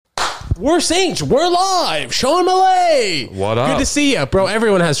We're synced. We're live. Sean Malay. What up? Good to see you, bro.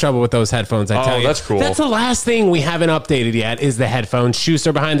 Everyone has trouble with those headphones, I tell you. Oh, that's cool. That's the last thing we haven't updated yet is the headphones.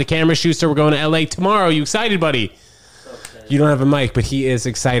 Schuster behind the camera. Schuster, we're going to LA tomorrow. You excited, buddy? You don't have a mic, but he is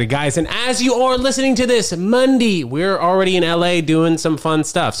excited, guys. And as you are listening to this Monday, we're already in LA doing some fun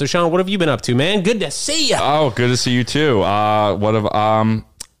stuff. So, Sean, what have you been up to, man? Good to see you. Oh, good to see you too.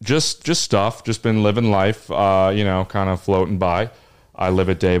 Just stuff. Just been living life. Kind of floating by. I live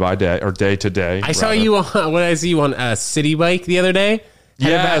it day by day or day to day. I saw you on a city bike the other day.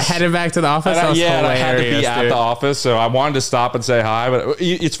 Headed back to the office. I had to be at the office, so I wanted to stop and say hi. But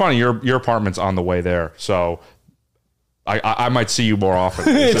it's funny, your apartment's on the way there, so I might see you more often.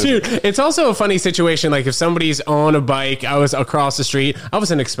 Dude, it's also a funny situation. Like if somebody's on a bike, I was across the street. I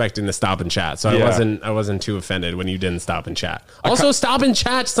wasn't expecting to stop and chat, so I wasn't too offended when you didn't stop and chat. Also, stop and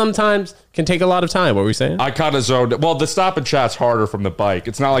chat sometimes can take a lot of time. What were we saying? I kind of zoned. Well, the stop and chat's harder from the bike.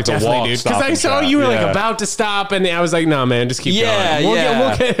 It's not like the walk. Because I saw you were like about to stop, and I was like, "No, man, just keep going."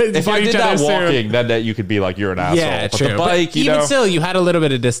 We'll get if I did that walking, then you could be like, "You're an asshole." Yeah, but true. the bike, even still, you had a little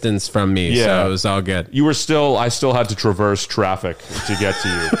bit of distance from me, so it was all good. I still had to traverse traffic to get to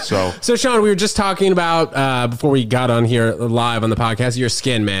you. So Sean, we were just talking about before we got on here live on the podcast. Your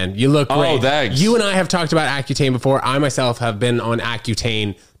skin, man, you look great. Oh, thanks. You and I have talked about Accutane before. I myself have been on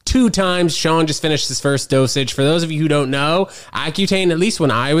Accutane 2 times. Sean just finished his first dosage. For those of you who don't know, Accutane, at least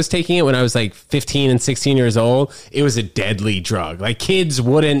when I was taking it when I was like 15 and 16 years old, it was a deadly drug. Like kids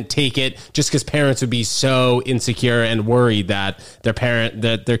wouldn't take it just because parents would be so insecure and worried that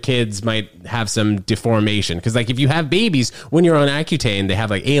their kids might have some deformation. Because like if you have babies when you're on Accutane, they have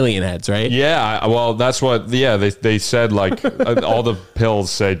like alien heads, right? Yeah, well, that's what. Yeah, they said like all the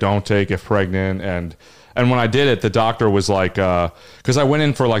pills say don't take if pregnant and when I did it, the doctor was like, because I went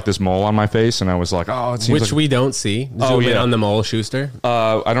in for like this mole on my face, and I was like, oh, it seems which we don't see. Zoom in on the mole, Schuster.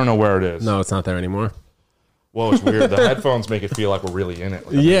 I don't know where it is. No, it's not there anymore. Whoa, it's weird. The headphones make it feel like we're really in it.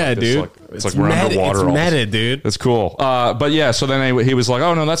 Like, dude. It's like we're underwater. It's meta, dude. It's cool. But yeah, so then he was like,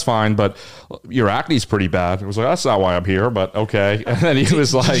 oh, no, that's fine, but your acne's pretty bad. I was like, that's not why I'm here, but okay. And then he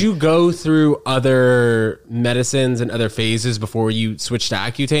was like... Did you go through other medicines and other phases before you switched to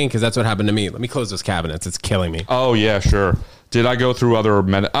Accutane? Because that's what happened to me. Let me close those cabinets. It's killing me. Oh, yeah, sure. Did I go through other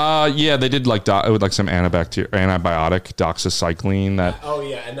yeah, they did like some antibiotic doxycycline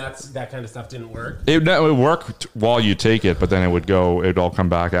and that kind of stuff didn't work. It worked while you take it, but then it'd all come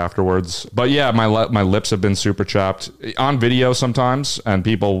back afterwards. But yeah, my lips have been super chapped on video sometimes, and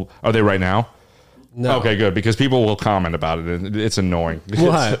people are they right now? No. Okay, good, because people will comment about it, and it's annoying.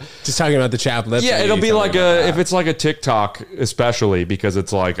 What? Just talking about the chapped lips? Yeah, it'll be like if it's like a TikTok, especially because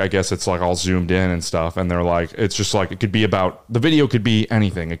it's like, I guess it's like all zoomed in and stuff, and they're like, it's just like, it could be about, the video could be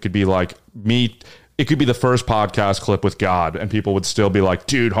anything. It could be like me, it could be the first podcast clip with God, and people would still be like,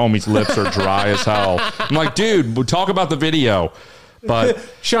 dude, homie's lips are dry as hell. I'm like, dude, we'll talk about the video. But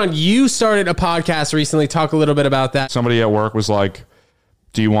Sean, you started a podcast recently. Talk a little bit about that. Somebody at work was like,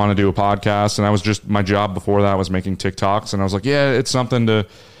 do you want to do a podcast? And I was just, my job before that was making TikToks. And I was like, yeah, it's something to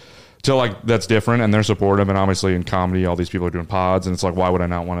like, that's different. And they're supportive. And obviously in comedy, all these people are doing pods. And it's like, why would I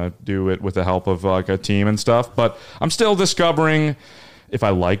not want to do it with the help of like a team and stuff? But I'm still discovering if I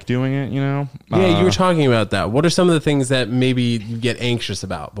like doing it, you know? Yeah, you were talking about that. What are some of the things that maybe you get anxious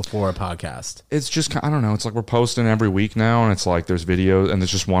about before a podcast? It's just, I don't know. It's like we're posting every week now, and it's like there's videos, and there's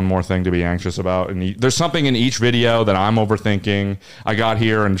just one more thing to be anxious about. And there's something in each video that I'm overthinking. I got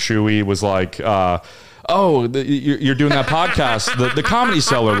here, and Shuey was like, oh, you're doing that podcast, the Comedy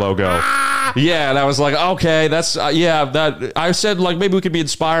Cellar logo. Yeah, and I was like, okay, that's, that, I said, like, maybe we could be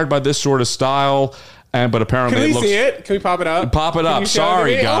inspired by this sort of style. But apparently, can we see it? Can we pop it up? Pop it up.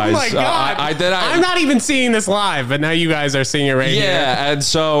 Sorry, guys. Oh my god! I'm not even seeing this live, but now you guys are seeing it right here. Yeah, and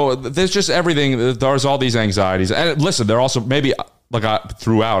so there's just everything. There's all these anxieties, and listen, they're also maybe like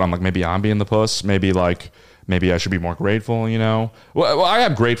throughout. I'm like, maybe I'm being the puss. Maybe I should be more grateful, you know? Well, I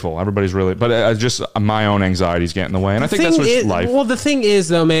am grateful. Everybody's really... But just my own anxieties get in the way. And I think that's what's life. Well, the thing is,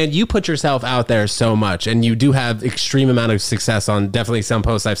 though, man, you put yourself out there so much. And you do have extreme amount of success on definitely some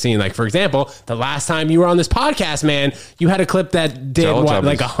posts I've seen. Like, for example, the last time you were on this podcast, man, you had a clip that did,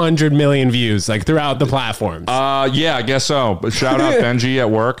 like 100 million views, like, throughout the platforms. Yeah, I guess so. But shout out Benji at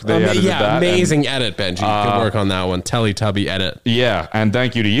work. They edited that. Amazing edit, Benji. Good work on that one. Teletubby edit. Yeah, and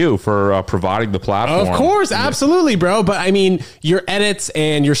thank you to you for providing the platform. Of course, absolutely, bro. But I mean, your edits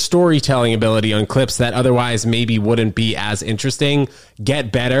and your storytelling ability on clips that otherwise maybe wouldn't be as interesting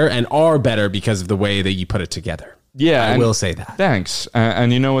get better and are better because of the way that you put it together. Yeah, I will say that. Thanks.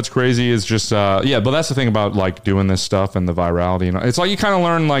 And you know what's crazy is just but that's the thing about like doing this stuff and the virality. You know, it's like you kind of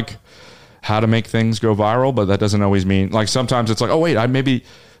learn like how to make things go viral, but that doesn't always mean like sometimes it's like, oh wait,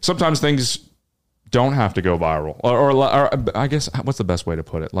 sometimes things don't have to go viral, or I guess what's the best way to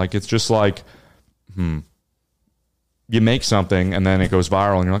put it? Like it's just like, you make something and then it goes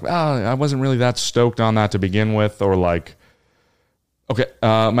viral, and you're like, I wasn't really that stoked on that to begin with, or like, okay,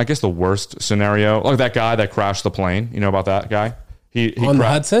 I guess the worst scenario, like that guy that crashed the plane. You know about that guy? He on the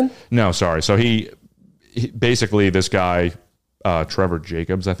Hudson? No, sorry. So he basically, this guy, Trevor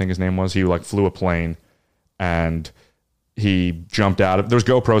Jacobs, I think his name was. He like flew a plane and he jumped out of. There's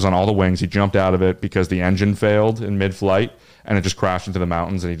GoPros on all the wings. He jumped out of it because the engine failed in mid-flight and it just crashed into the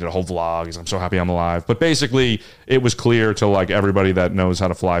mountains. And he did a whole vlog. He's, I'm so happy I'm alive. But basically, it was clear to like everybody that knows how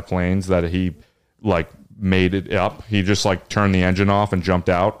to fly planes that he like made it up. He just like turned the engine off and jumped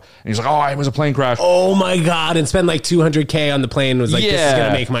out. And he's like, oh, it was a plane crash. Oh my God. And spend like $200K on the plane, was like, this is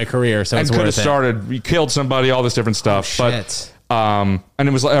going to make my career. So it's could worth have started, he killed somebody, all this different stuff. Oh, shit. And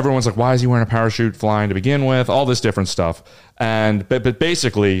it was, everyone's like, why is he wearing a parachute flying to begin with? All this different stuff. And, but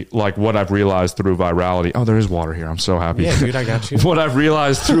basically, like what I've realized through virality, oh, there is water here. I'm so happy. Yeah, dude, I got you. What I've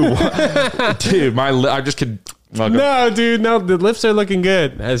realized through, dude, I just could. No, dude, no, the lifts are looking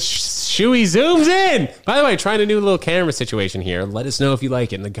good as Shuey zooms in. By the way, trying a new little camera situation here. Let us know if you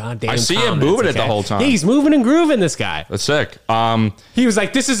like it in the goddamn I see him comments, moving it the whole time. Yeah, he's moving and grooving, this guy. That's sick. He was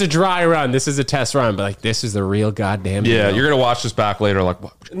like, this is a dry run. This is a test run. But like, this is the real goddamn deal. Yeah, you're going to watch this back later. Like,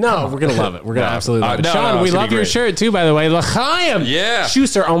 what? No, we're going to love it. We're going to absolutely love it. No, Sean, we love your shirt too, by the way. L'chaim. Yeah.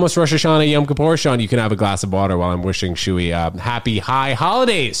 Schuster, almost Rosh Hashanah, Yom Kippur. Sean, you can have a glass of water while I'm wishing Shuey happy high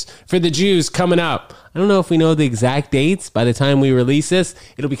holidays for the Jews coming up. I don't know if we know the exact dates by the time we release this.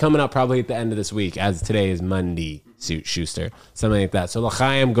 It'll be coming up probably at the end of this week, as today is Monday, Schuster. Something like that. So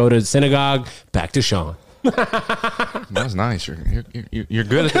L'chaim, go to the synagogue. Back to Sean. That was nice. You're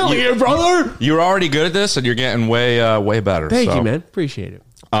good at Hell yeah, brother. You're already good at this, and you're getting way better. Thank you, man. Appreciate it.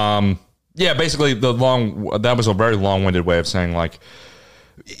 Yeah, basically that was a very long-winded way of saying, like,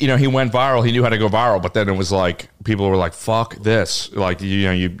 you know, he went viral. He knew how to go viral, but then it was like people were like, "Fuck this!" Like, you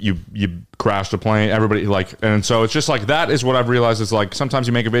know, you crashed a plane. Everybody like, and so it's just like that is what I've realized is like sometimes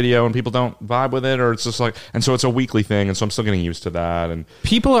you make a video and people don't vibe with it, or it's just like, and so it's a weekly thing, and so I'm still getting used to that. And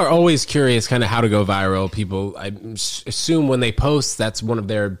people are always curious, kind of how to go viral. People, I assume, when they post, that's one of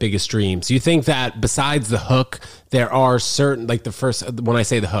their biggest dreams. You think that besides the hook, there are certain, like the first, when I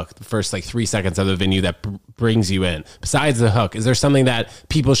say the hook, the first like 3 seconds of the video that brings you in. Besides the hook, is there something that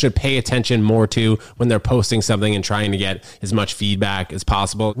people should pay attention more to when they're posting something and trying to get as much feedback as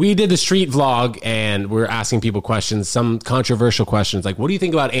possible? We did the street vlog and we're asking people questions, some controversial questions, like, what do you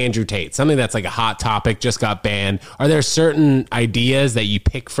think about Andrew Tate? Something that's like a hot topic, just got banned. Are there certain ideas that you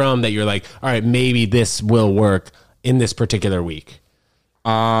pick from that you're like, all right, maybe this will work in this particular week?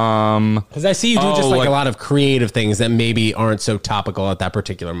 Because I see you do just like a lot of creative things that maybe aren't so topical at that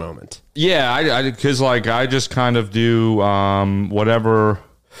particular moment. Yeah, because like I just kind of do whatever.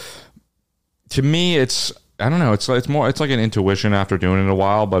 To me, it's, I don't know. It's more. It's like an intuition after doing it a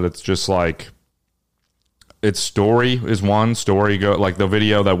while, but it's just like, it's story is one story. Go like the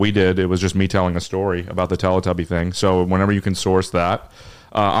video that we did. It was just me telling a story about the Teletubby thing. So whenever you can source that,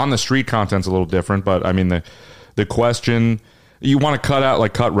 on the street content's a little different. But I mean the question. You want to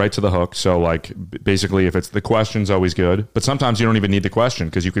cut right to the hook. So like basically if it's the question's always good, but sometimes you don't even need the question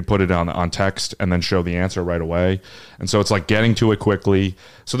because you could put it on text and then show the answer right away. And so it's like getting to it quickly.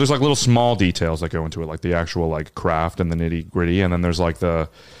 So there's like little small details that go into it, like the actual like craft and the nitty gritty. And then there's like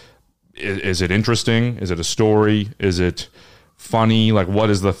is it interesting? Is it a story? Is it funny? Like what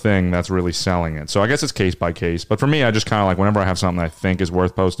is the thing that's really selling it? So I guess it's case by case, but for me, I just kind of like whenever I have something I think is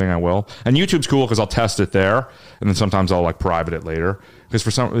worth posting, I will. And YouTube's cool because I'll test it there, and then sometimes I'll like private it later because for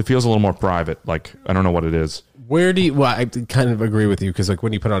some it feels a little more private. Like I don't know what it is. Where do you? Well, I kind of agree with you because like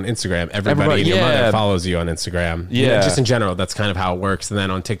when you put it on Instagram, everybody and your mother follows you on Instagram. Yeah, just in general, that's kind of how it works. And then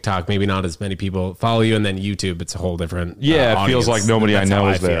on TikTok, maybe not as many people follow you, and then YouTube, it's a whole different. It feels like nobody I know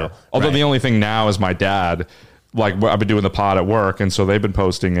is there. Although the only thing now is my dad. Like I've been doing the pod at work, and so they've been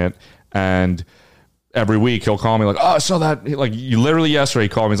posting it, and every week he'll call me like, oh, I saw that, like you literally yesterday he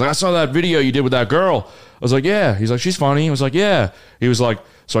called me, he's like, I saw that video you did with that girl. I was like, yeah. He's like, she's funny. I was like, yeah. He was like,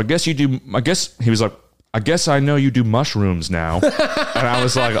 so I guess he was like, I guess I know you do mushrooms now. And I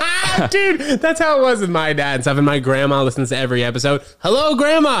was like, dude, that's how it was with my dad and stuff. And my grandma listens to every episode. Hello,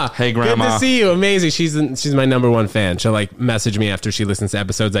 Grandma. Hey, Grandma. Good to see you. Amazing. She's my number one fan. She'll like message me after she listens to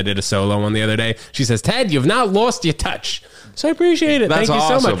episodes. I did a solo one the other day. She says, Ted, you've not lost your touch. So I appreciate it. That's Thank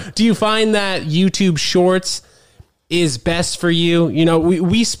you so much. Do you find that YouTube Shorts is best for you? You know,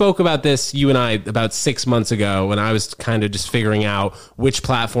 we spoke about this, you and I, about 6 months ago when I was kind of just figuring out which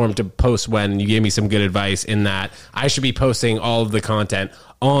platform to post when. You gave me some good advice in that I should be posting all of the content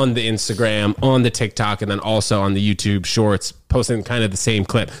on the Instagram, on the TikTok, and then also on the YouTube Shorts, posting kind of the same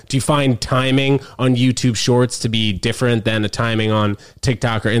clip. Do you find timing on YouTube Shorts to be different than the timing on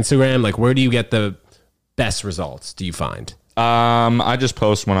TikTok or Instagram? Like, where do you get the best results, do you find? I just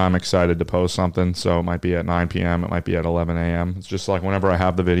post when I'm excited to post something. So it might be at 9 p.m. It might be at 11 a.m. It's just like whenever I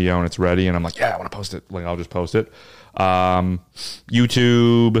have the video and it's ready and I'm like, yeah, I want to post it. Like, I'll just post it.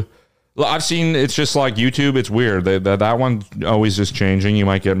 YouTube, I've seen, it's just like YouTube. It's weird. That one always just changing. You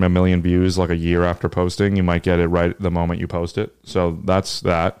might get a million views like a year after posting. You might get it right the moment you post it. So that's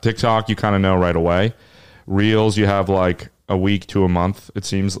that. TikTok, you kind of know right away. Reels, you have like a week to a month. It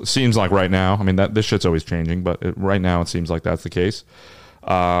seems like right now. I mean, this shit's always changing, but right now it seems like that's the case.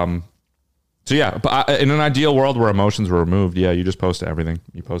 So yeah, but in an ideal world where emotions were removed, yeah, you just post everything.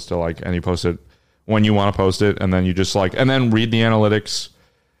 You post to and you post it when you want to post it, and then you just and then read the analytics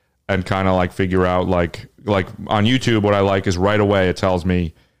and kind of like figure out like on YouTube, what I like is right away it tells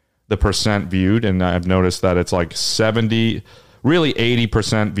me the percent viewed, and I've noticed that it's like 70, really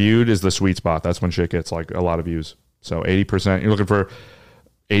 80% viewed is the sweet spot. That's when shit gets like a lot of views. So 80%, you're looking for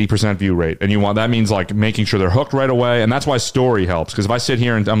 80% view rate. And that means like making sure they're hooked right away. And that's why story helps. Because if I sit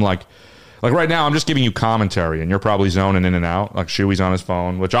here and I'm like right now, I'm just giving you commentary and you're probably zoning in and out. Like Shuey's on his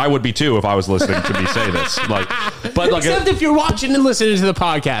phone, which I would be too if I was listening to me say this. Except if you're watching and listening to the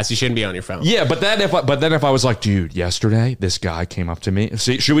podcast, you shouldn't be on your phone. Yeah, but then if I was like, dude, yesterday this guy came up to me.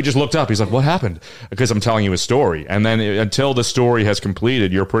 See, Shuey just looked up. He's like, what happened? Because I'm telling you a story. And then until the story has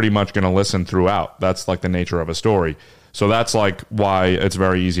completed, you're pretty much going to listen throughout. That's like the nature of a story. So that's like why it's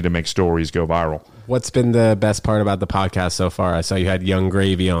very easy to make stories go viral. What's been the best part about the podcast so far? I saw you had Young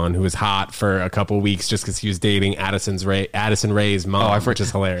Gravy on, who was hot for a couple weeks just because he was dating Addison Rae's mom, which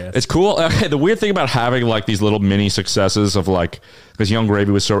is hilarious. It's cool. The weird thing about having like these little mini successes of like, because Young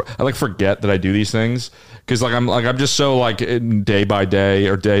Gravy was so, I like forget that I do these things because I'm just so like day by day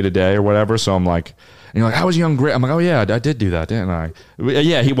or day to day or whatever. So I'm like, and you're like, how was Young Gravy? I'm like, oh yeah, I did do that, didn't I?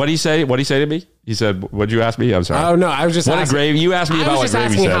 Yeah. What'd he say? What'd he say to me? He said, what'd you ask me? I'm sorry. Oh, no, I was just asking. Gravy? You asked me about what Gravy said. I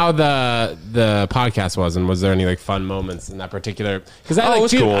was just asking how the podcast was, and was there any like fun moments in that particular?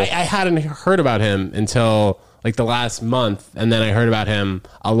 Because cool. I hadn't heard about him until like the last month, and then I heard about him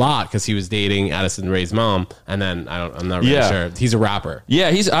a lot because he was dating Addison Rae's mom, and then I'm not really sure. He's a rapper.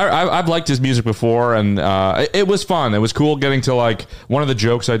 Yeah, I've liked his music before, and it was fun. It was cool getting to like one of the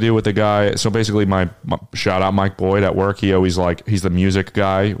jokes I do with the guy. So basically, my shout out Mike Boyd at work. He always he's the music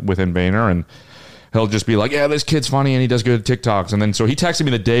guy within Vayner, and he'll just be like, yeah, this kid's funny and he does good TikToks. And then so he texted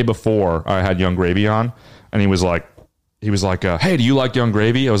me the day before I had Young Gravy on, and he was like, hey, do you like Young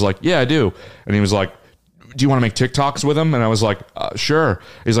Gravy? I was like, yeah, I do. And he was like, do you want to make TikToks with him? And I was like, sure.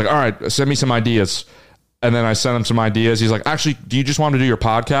 He's like, all right, send me some ideas. And then I sent him some ideas. He's like, actually, do you just want to do your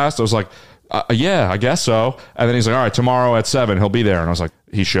podcast? I was like, yeah, I guess so. And then he's like, all right, tomorrow at 7, he'll be there. And I was like,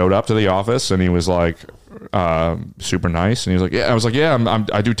 he showed up to the office and he was like, super nice. And he was like, yeah, I was like, yeah,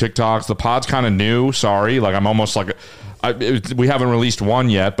 I do TikToks. The pod's kind of new. Sorry. Like I'm almost like, we haven't released one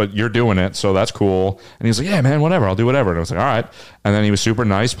yet, but you're doing it. So that's cool. And he's like, yeah, man, whatever. I'll do whatever. And I was like, all right. And then he was super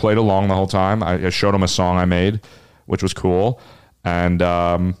nice, played along the whole time. I showed him a song I made, which was cool. And,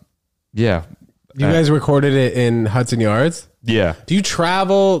 yeah. You guys recorded it in Hudson Yards? Yeah. Do you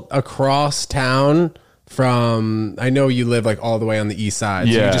travel across town from, I know you live like all the way on the east side.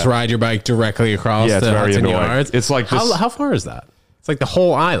 So you just ride your bike directly across the Hudson Yards? It's like how far is that? It's like the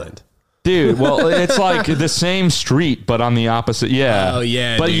whole island. Dude, well, it's like the same street, but on the opposite. Yeah. Oh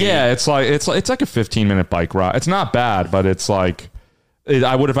yeah. But dude. yeah, it's like a 15-minute bike ride. It's not bad, but it's like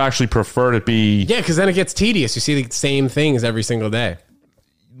I would have actually preferred it be. Yeah, because then it gets tedious. You see the same things every single day.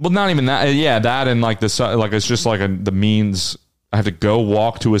 Well, not even that. Yeah, that and like it's just like the means. I have to go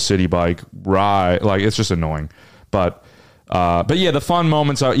walk to a city bike ride. Like it's just annoying. But yeah, the fun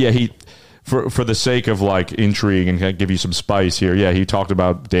moments are he. For the sake of like intrigue and give you some spice here, yeah, he talked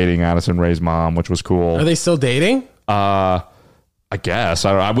about dating Addison Rae's mom, which was cool. Are they still dating? I guess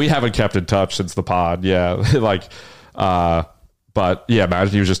we haven't kept in touch since the pod. Yeah, like, but yeah,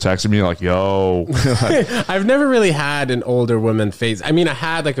 imagine he was just texting me like, "Yo." I've never really had an older woman phase. I mean, I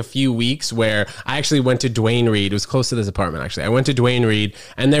had like a few weeks where I actually went to Duane Reade. It was close to this apartment, actually. I went to Duane Reade,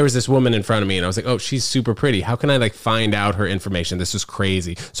 and there was this woman in front of me, and I was like, oh, she's super pretty. How can I like find out her information? This was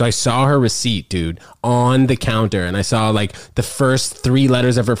crazy. So I saw her receipt, dude, on the counter, and I saw like the first 3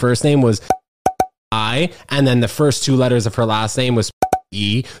 letters of her first name was I, and then the first 2 letters of her last name was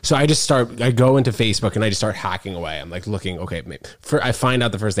E. So I go into Facebook and I just start hacking away. I'm like looking, okay, I find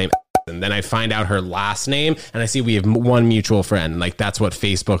out the first name, And then I find out her last name and I see we have one mutual friend. Like that's what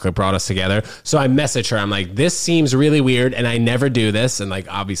Facebook brought us together. So I message her. I'm like, this seems really weird and I never do this. And like,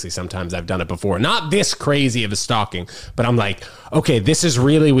 obviously sometimes I've done it before. Not this crazy of a stalking, but I'm like, okay, this is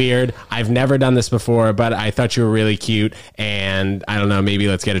really weird. I've never done this before, but I thought you were really cute. And I don't know, maybe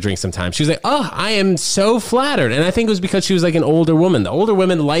let's get a drink sometime. She was like, oh, I am so flattered. And I think it was because she was like an older woman. The older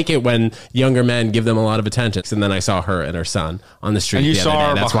women like it when younger men give them a lot of attention. And then I saw her and her son on the street And you the saw other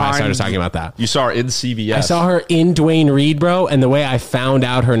her day. That's why I started behind- talking about that. You saw her in CVS. I saw her in Dwayne Reed, bro, and the way I found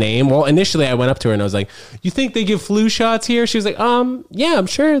out her name, well, initially I went up to her and I was like, you think they give flu shots here? She was like, yeah, I'm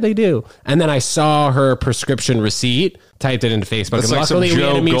sure they do. And then I saw her prescription receipt, typed it into Facebook, It's and like some luckily we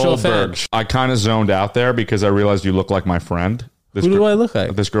had a Joe mutual Goldberg. fan. I kind of zoned out there because I realized you look like my friend. This Who do gir- I look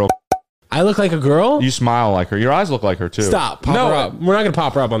like? This girl. I look like a girl? You smile like her. Your eyes look like her too. Stop. Pop her up. We're not going to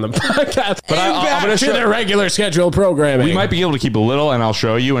pop her up on the podcast. But I'm back gonna to show- the regular scheduled programming. We might be able to keep a little, and I'll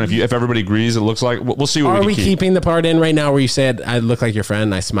show you. And if everybody agrees, it looks like we'll see what Are we we can keep. keeping the part in right now where you said I look like your friend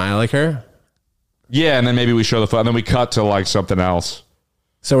and I smile like her? Yeah, and then maybe we show the photo, and then we cut to like something else.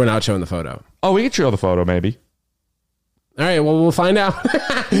 So we're not showing the photo. Oh, we could show the photo maybe. All right, well, we'll find out.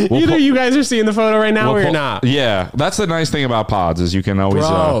 Either pull- you guys are seeing the photo right now or We'll you're pull- not. Yeah, that's the nice thing about pods is you can always.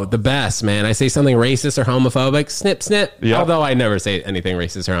 Bro, the best, man. I say something racist or homophobic, snip, snip. Yep. Although I never say anything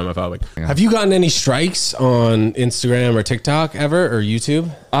racist or homophobic. Have you gotten any strikes on Instagram or TikTok ever or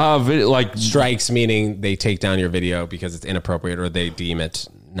YouTube? Like Strikes meaning they take down your video because it's inappropriate or they deem it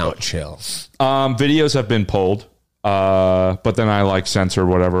not chill. videos have been pulled, but then I like censor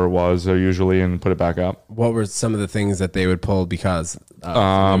whatever it was usually and put it back up. What were some of the things that they would pull because they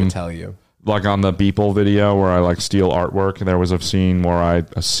would tell you? Like on the Beeple video where I like steal artwork, there was a scene where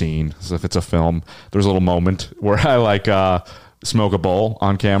a scene, as if it's a film. There's a little moment where I like smoke a bowl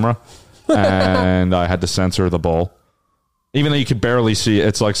on camera, and I had to censor the bowl, even though you could barely see it.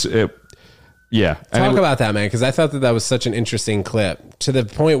 It's like it. Yeah. Talk about that, man, because I thought that was such an interesting clip to the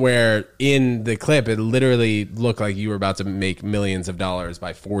point where in the clip, it literally looked like you were about to make millions of dollars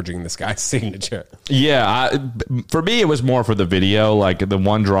by forging this guy's signature. Yeah, for me, it was more for the video. Like the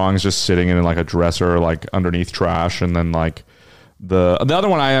one drawing is just sitting in like a dresser, like underneath trash, and then like the other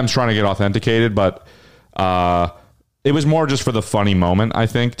one I am trying to get authenticated, but it was more just for the funny moment, I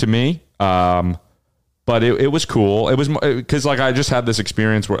think, to me. But it was cool. It was because like I just had this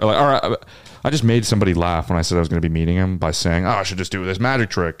experience where like, I just made somebody laugh when I said I was going to be meeting him by saying, "Oh, I should just do this magic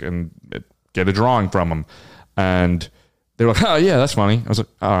trick and get a drawing from him," and they were like, "Oh yeah, that's funny." I was like,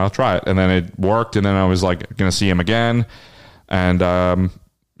 "Oh, I'll try it," and then it worked. And then I was like, going to see him again, and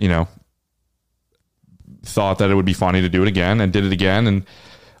you know, thought that it would be funny to do it again, and did it again,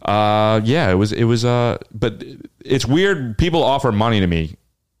 and yeah, it was. But it's weird. People offer money to me.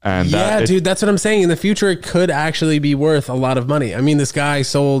 And Yeah, dude, that's what I'm saying. In the future, it could actually be worth a lot of money. I mean, this guy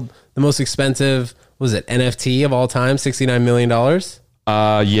sold the most expensive, what was it, NFT of all time, $69 million?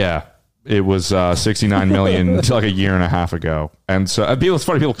 Yeah, it was 69 million like a year and a half ago. And so it's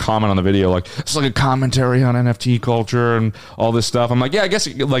funny, people comment on the video like it's like a commentary on NFT culture and all this stuff. I'm like, yeah, I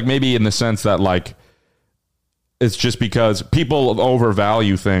guess like maybe in the sense that like it's just because people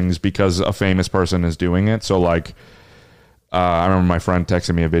overvalue things because a famous person is doing it. So like I remember my friend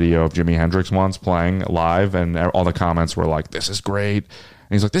texted me a video of Jimi Hendrix once playing live, and all the comments were like, "This is great."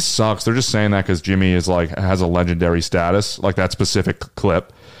 And he's like, "This sucks." They're just saying that because Jimmy is like has a legendary status, like that specific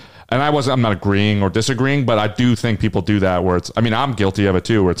clip. And I'm not agreeing or disagreeing, but I do think people do that where it's. I mean, I'm guilty of it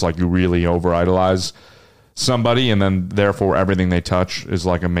too, where it's like you really over idolize somebody, and then therefore everything they touch is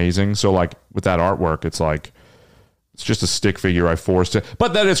like amazing. So like with that artwork, it's like. It's just a stick figure I forced it.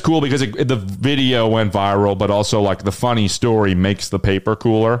 But that is cool because the video went viral, but also like the funny story makes the paper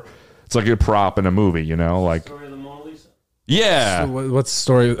cooler. It's like a prop in a movie, you know? Like Story of the Mona Lisa. Yeah. So what's the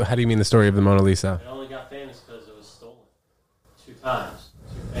story? How do you mean the story of the Mona Lisa? It only got famous because it was stolen 2 times.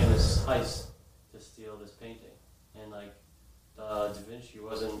 2 famous heists to steal this painting. And like Da Vinci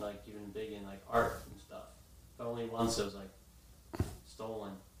wasn't like even big in like art and stuff. But only once it was like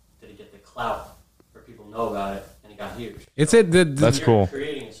stolen did it get the clout where people know about it, and it got huge. It's it. That's You're cool.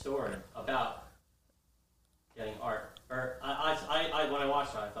 creating a story about getting art. Or I when I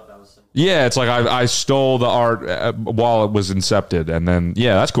watched it, I thought that was simple. Yeah, it's like I stole the art while it was incepted, and then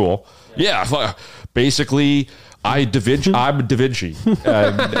yeah, that's cool. Yeah, basically, I'm Da Vinci,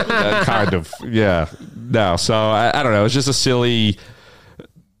 kind of. Yeah, no. So I don't know. It's just a silly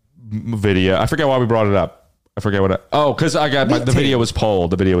video. I forget why we brought it up. I forget what. Because I got the video was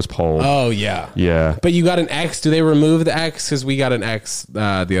polled. The video was polled. Oh, yeah. Yeah. But you got an X. Do they remove the X? Because we got an X the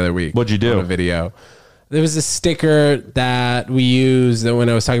other week. What'd you do? On a video. There was a sticker that we used that when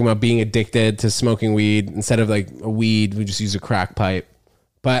I was talking about being addicted to smoking weed. Instead of like a weed, we just use a crack pipe.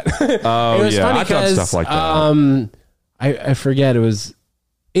 But Oh, it was yeah. funny I've done because stuff like that. I forget, it was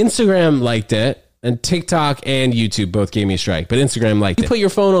Instagram liked it, and TikTok and YouTube both gave me a strike, but Instagram liked it. You put your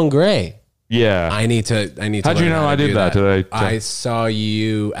phone on gray. Yeah. I need to. How'd you learn know how to I did do that today? I saw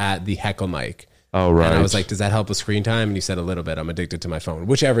you at the Heckle mic. Oh, right. And I was like, does that help with screen time? And you said a little bit. I'm addicted to my phone,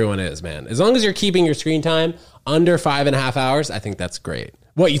 which everyone is, man. As long as you're keeping your screen time under 5.5 hours, I think that's great.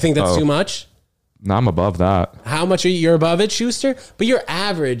 What, you think that's too much? No, I'm above that. How much are you? You're above it, Schuster? But your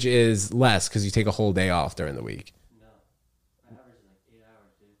average is less because you take a whole day off during the week. No. My average is like 8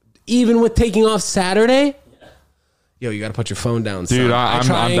 hours, dude. Even with taking off Saturday? Yo, you got to put your phone down, Dude, son. I'm I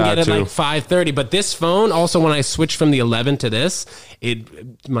try and bad get it too. like 5:30, but this phone, also when I switched from the 11 to this,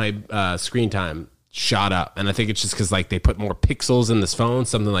 my screen time shot up, and I think it's just because like they put more pixels in this phone,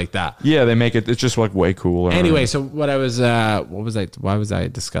 something like that. Yeah, they make it. It's just like way cooler. Anyway, so why was I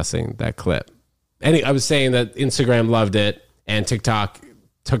discussing that clip? I was saying that Instagram loved it and TikTok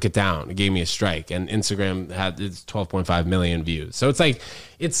took it down. It gave me a strike, and Instagram had its 12.5 million views. So it's like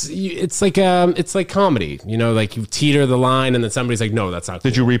comedy, you know, like you teeter the line, and then somebody's like, "No, that's not."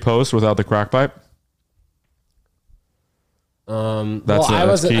 Did you repost without the crack pipe? Well, I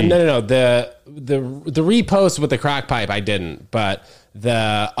wasn't. key. No. The repost with the crack pipe, I didn't. But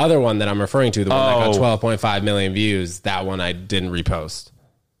the other one that I'm referring to, the one that got 12.5 million views, that one I didn't repost.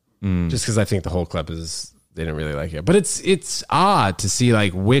 Just because I think the whole clip is they didn't really like it. But it's odd to see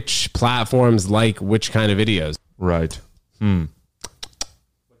like which platforms like which kind of videos. Right.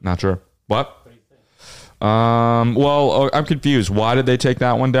 Not sure. What? Well, I'm confused. Why did they take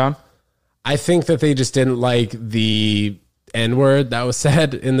that one down? I think that they just didn't like the N-word that was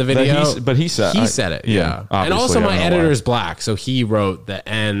said in the video. But he said it. Yeah. And obviously, also I my don't know editor why. is black, so he wrote the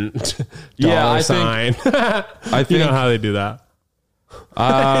N Yeah, dollar I sign. I You know think how they do that.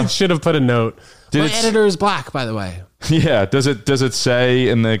 I should have put a note. My it s- editor is black, by the way. yeah. Does it say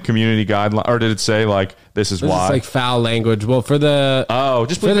in the community guideline, or did it say like this is This why? is like foul language. Well, for the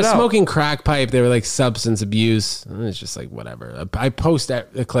Just for bleep the it out. smoking crack pipe, they were like substance abuse. It's just like whatever. I post a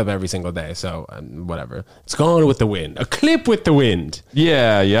clip every single day, so whatever. It's gone with the wind. A clip with the wind.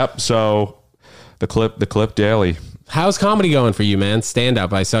 Yeah. Yep. So the clip daily. How's comedy going for you, man? Stand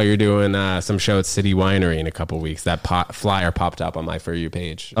up. I saw you're doing some show at City Winery in a couple weeks. That flyer popped up on my For You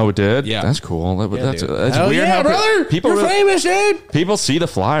page. Oh, it did. Yeah. That's cool. That's dude. that's Hell weird. yeah, how brother. People You're famous, dude. people see the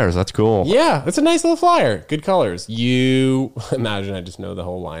flyers. That's cool. Yeah, it's a nice little flyer. Good colors. You imagine I just know the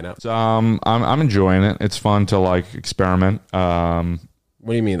whole lineup. I'm enjoying it. It's fun to like experiment. What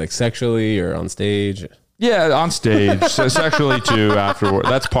do you mean, like sexually or on stage? Yeah, on stage, so sexually too. Afterward,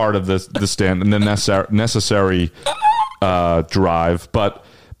 that's part of the stand and the necessary drive. But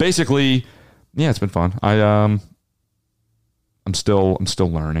basically, yeah, it's been fun. I'm still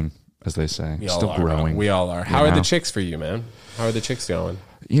learning, as they say. We all Still are, growing. We all are. How are know? the chicks for you, man? How are the chicks going?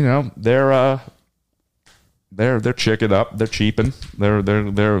 You know, they're chicking up. They're cheaping. They're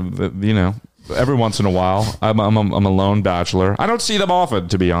you know. Every once in a while, I'm a lone bachelor. I don't see them often,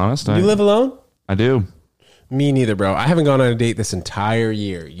 to be honest. You live alone? I do. Me neither, bro. I haven't gone on a date this entire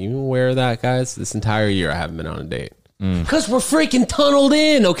year. You aware of that, guys? This entire year, I haven't been on a date. Because we're freaking tunneled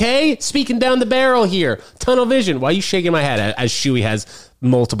in, okay? Speaking down the barrel here. Tunnel vision. Why are you shaking my head as Shuey has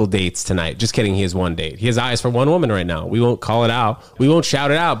multiple dates tonight? Just kidding. He has one date. He has eyes for one woman right now. We won't call it out. We won't shout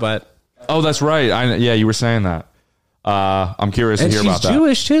it out, but... Oh, that's right. Yeah, you were saying that. I'm curious to And hear she's about that.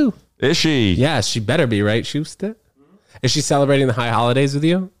 Jewish, too. Is she? Yeah, she better be, right, Schuster? Is she celebrating the high holidays with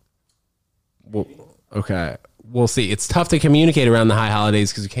you? Well, okay. We'll see. It's tough to communicate around the high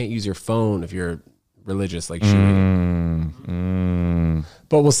holidays because you can't use your phone if you're religious like she.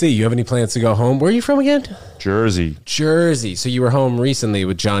 But we'll see. You have any plans to go home? Where are you from again? Jersey. Jersey. So you were home recently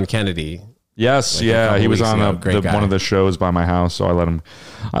with John Kennedy. Yes, a yeah. couple He was weeks on ago. Great guy. one of the shows by my house, so I let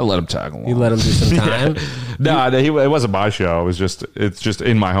him tag along. You let him do some time. No, it wasn't my show. It's just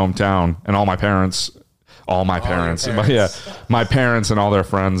in my hometown, and all my parents, parents. yeah, my parents and all their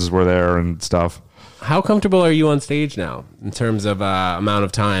friends were there and stuff. How comfortable are you on stage now in terms of amount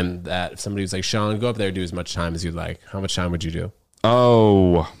of time that if somebody was like, Sean, go up there, do as much time as you'd like. How much time would you do?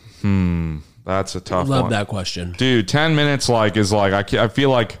 Oh, that's a tough Love one. that question. Dude, 10 minutes is I feel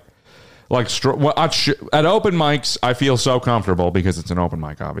like at open mics I feel so comfortable because it's an open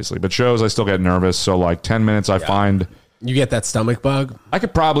mic, obviously, but shows I still get nervous. So like 10 minutes, I find You get that stomach bug? I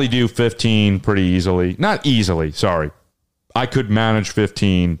could probably do 15 pretty easily. Not easily, sorry. I could manage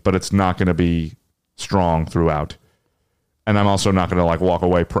 15, but it's not going to be strong throughout. And I'm also not going to like walk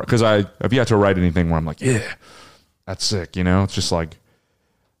away because I've yet to write anything where I'm like, yeah, that's sick. You know, it's just like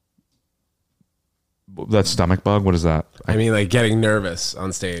That stomach bug? What is that? I mean, like getting nervous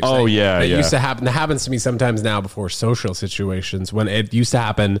on stage. Oh, Like, yeah, that yeah. used to happen. That happens to me sometimes now before social situations. When it used to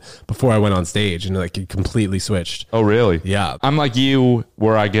happen before I went on stage, and like it completely switched. Oh, really? Yeah. I'm like you,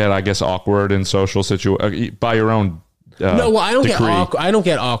 where I get, I guess, awkward in social situations by your own. No, well, I don't decree. get awkward. I don't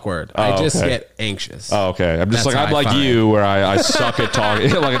get awkward. I just okay. get anxious. Oh, okay. I'm just That's like, I'm how I like find. you, where I suck at talking.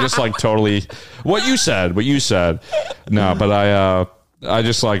 Like, I just like totally what you said. No, but I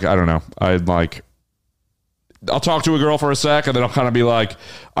just like, I don't know. I like, I'll talk to a girl for a sec, and then I'll kind of be like,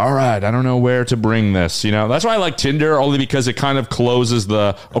 all right, I don't know where to bring this. You know, that's why I like Tinder, only because it kind of closes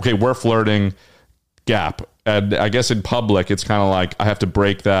the, okay, we're flirting gap. And I guess in public, it's kind of like I have to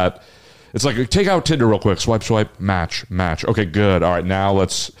break that. It's like, take out Tinder real quick, swipe, match. Okay, good. All right, now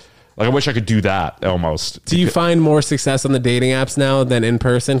let's, like, I wish I could do that almost. Do you find more success on the dating apps now than in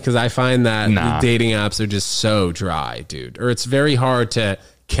person? Because I find that Nah. the dating apps are just so dry, dude. Or it's very hard to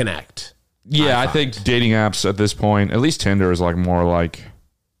connect. Yeah, I think dating apps at this point, at least Tinder is like more like,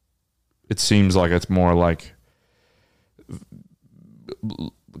 it seems like it's more like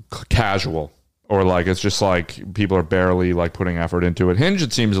casual, or like it's just like people are barely like putting effort into it. Hinge,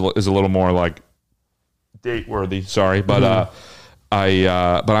 it seems, is a little more like date worthy. Sorry, but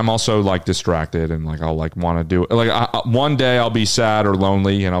but I'm also like distracted, and like I'll like want to do it. Like one day I'll be sad or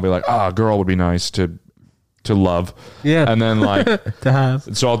lonely, and I'll be like, a girl would be nice to love. Yeah. And then like To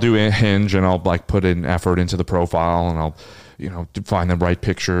have. so I'll do a Hinge, and I'll like put in effort into the profile, and I'll, you know, find the right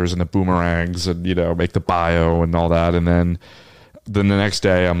pictures and the boomerangs, and, you know, make the bio and all that. And then the next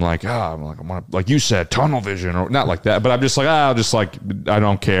day I want to, like you said, tunnel vision, or not like that, but I'm just like, I'll just like, I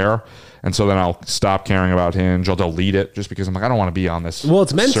don't care. And so then I'll stop caring about Hinge. I'll delete it just because I'm like, I don't want to be on this. Well,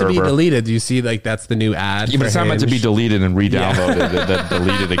 it's meant to be server. deleted. Do you see, like, that's the new ad? Yeah, but for it's not meant to be Hinge? deleted and re-downloaded and then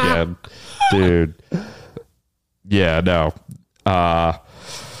deleted again, dude. Yeah, no.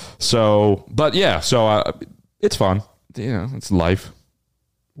 So it's fun. You know, it's life.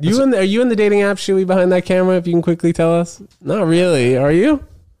 Are you in the dating app, Shuey, behind that camera? If you can quickly tell us. Not really. Are you?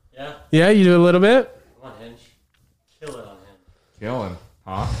 Yeah, Yeah, you do a little bit. I'm on Hinge. Kill it on Hinge. Killing,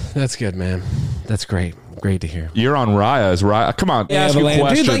 huh? That's good, man. That's great. Great to hear. You're on Raya. Is Raya? Come on, ask you Valente.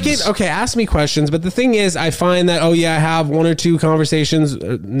 questions. Dude, like it, okay, ask me questions. But the thing is, I find that, I have one or two conversations,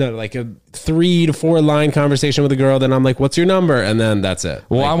 like a 3 to 4 line conversation with a girl. Then I'm like, what's your number? And then that's it.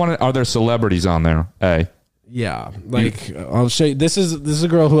 Well, Like, I want to. Are there celebrities on there? Hey, yeah, like I'll show you. This is a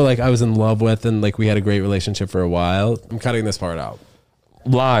girl who like I was in love with, and like we had a great relationship for a while. I'm cutting this part out.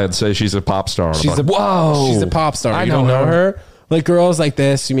 lie and say she's a pop star. She's a whoa. She's a pop star. I You don't know her. Like girls like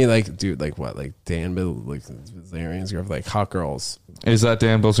this. You mean like, dude, like what? Like Dan Bilzerian's girl, like hot girls. Is that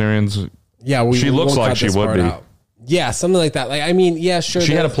Dan Bilzerian's? Yeah, She looks won't like cut she this would part be. out. Yeah, something like that. Like I mean, yeah, sure.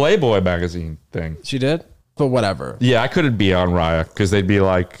 She had a Playboy magazine thing. She did, but whatever. Yeah, I couldn't be on Raya because they'd be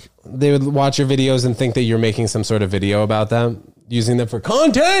like, They would watch your videos and think that you're making some sort of video about them, using them for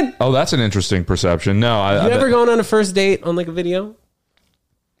content. oh, that's an interesting perception. No, You ever gone on a first date on like a video?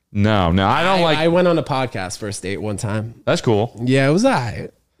 no, I don't like. I went on a podcast first date one time. That's cool. Yeah, it was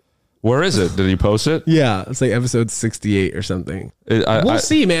alright. Where is it? Did he post it? Yeah, it's like episode 68 or something. I- We'll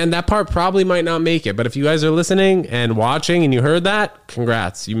see, man. That part probably might not make it, but if you guys are listening and watching and you heard that,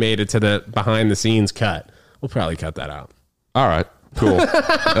 congrats. You made it to the behind the scenes cut. We'll probably cut that out. All right. Cool.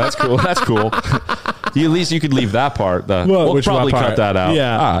 That's cool. That's cool. At least you could leave that part. We'll which probably part? cut that out.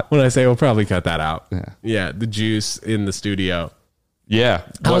 Yeah. All right. When I say we'll probably cut that out. Yeah. Yeah. The juice in the studio. Yeah.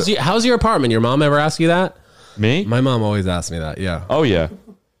 How's your apartment? Your mom ever ask you that? Me? My mom always asks me that. Yeah. Oh yeah.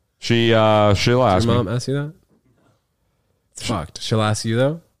 She'll ask Your me. mom ask you that? It's fucked. She'll ask you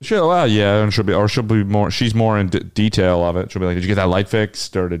though? Yeah, and she'll be more. She's more in detail of it. She'll be like, "Did you get that light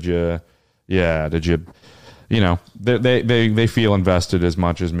fixed, or did you? Yeah, did you? You know, they feel invested as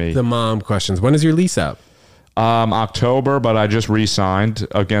much as me." The mom questions. When is your lease up? October, but I just re-signed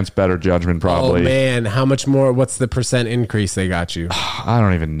against better judgment. Probably. Oh man, how much more? What's the percent increase they got you? I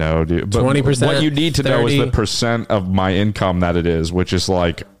don't even know, dude. But 20%, What you need to know is 30? the percent of my income that it is, which is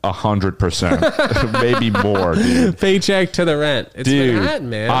like 100%, maybe more, dude. Paycheck to the rent. It's Dude, Manhattan,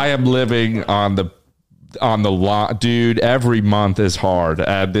 man. I am living on the lot, dude. Every month is hard,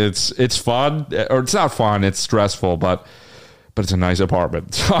 and it's fun, or it's not fun. It's stressful, but it's a nice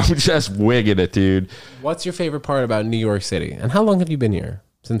apartment. So I'm just wigging it, dude. What's your favorite part about New York City? And how long have you been here?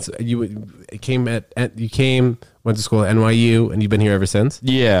 Since you went to school at NYU, and you've been here ever since?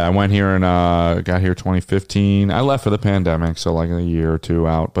 Yeah, I went here and got here 2015. I left for the pandemic, so like a year or two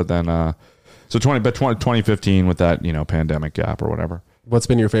out. But then, 2015 with that, you know, pandemic gap or whatever. What's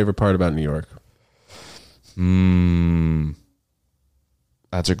been your favorite part about New York?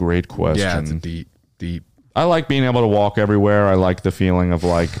 That's a great question. Yeah, it's a deep. I like being able to walk everywhere. I like the feeling of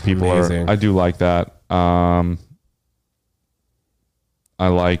like people Amazing. I do like that. I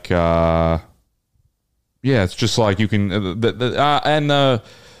like, it's just like you can,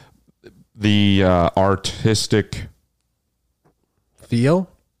 the artistic Feel?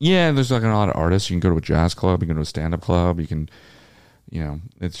 Yeah, there's like a lot of artists. You can go to a jazz club, you can go to a stand-up club, you can,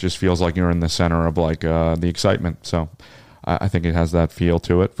 it just feels like you're in the center of like the excitement. So I think it has that feel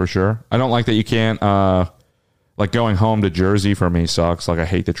to it for sure. I don't like that you can't, like going home to Jersey for me sucks. Like I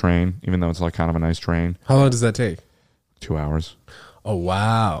hate the train, even though it's like kind of a nice train. How long does that take? 2 hours. Oh,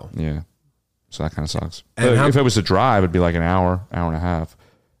 wow. Yeah. So that kind of sucks. And But if it was a drive, it'd be like an hour, hour and a half.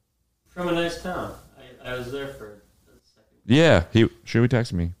 From a nice town. I was there for a second. Yeah. Shuey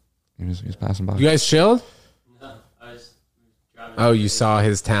texted me. He was passing by. You guys chilled? No, I was driving. Oh, you saw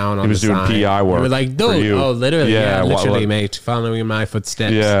his town on He was the doing sign. PI work You were like, for dude. you. Oh, literally. Yeah, Yeah, literally, what- mate. Following in my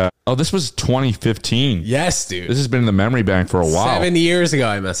footsteps. Yeah. Oh, this was 2015. Yes, dude. This has been in the memory bank for a while. 7 years ago,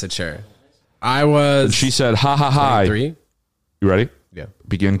 I messaged her. I was And she said, ha ha hi. 3. You ready? Yeah.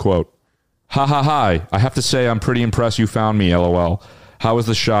 Begin quote. Ha ha hi. I have to say I'm pretty impressed you found me, LOL. How was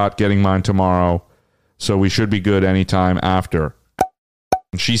the shot? Getting mine tomorrow. So we should be good anytime after.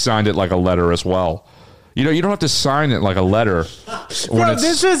 And she signed it like a letter as well. You don't have to sign it like a letter. Bro,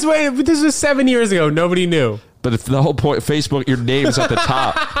 this was 7 years ago. Nobody knew. But if the whole point, Facebook, your name's at the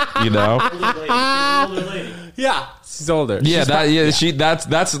top, Older lady. Yeah, she's older. Yeah, She's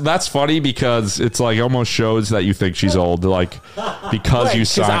that's funny because it's like almost shows that you think she's old, like because Wait, you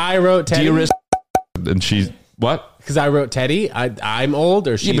 'cause signed. I wrote Teddy? Dearest, and she's what? because I wrote Teddy. I'm old,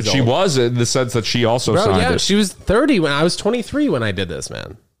 or she's Yeah, but she old? was in the sense that she also Bro, signed yeah, it. she was 30 when I was 23 when I did this,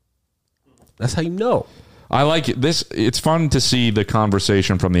 man. That's how you know. I like this. It's fun to see the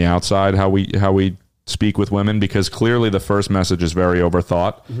conversation from the outside, how we speak with women, because clearly the first message is very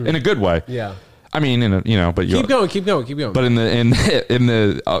overthought in a good way. Yeah. I mean, but Keep going.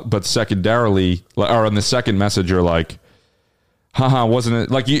 But but secondarily, or in the second message, you're like, haha, wasn't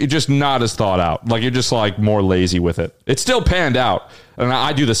it like you just not as thought out? Like you're just like more lazy with it. It's still panned out, and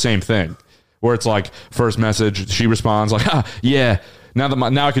I do the same thing, where it's like first message, she responds like, yeah.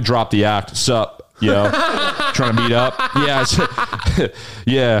 Now I could drop the act. Sup. Trying to meet up. Yeah,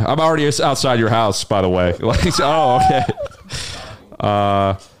 yeah. I'm already outside your house, by the way. Like, oh, okay.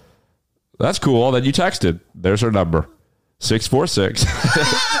 That's cool that you texted. There's her number, 646.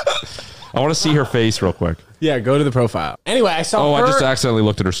 I want to see her face real quick. Yeah, go to the profile. Anyway, I saw her. I just accidentally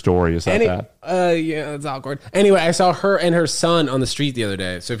looked at her story. Is that bad? Yeah, it's awkward. Anyway, I saw her and her son on the street the other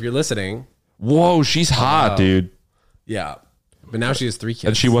day. So if you're listening, Whoa, she's hot, dude. yeah. But now she has 3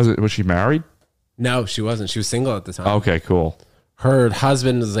 kids. And was she married? No, she wasn't. She was single at the time. Okay, cool. Her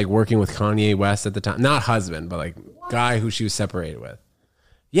husband was like working with Kanye West at the time. Not husband, but like guy who she was separated with.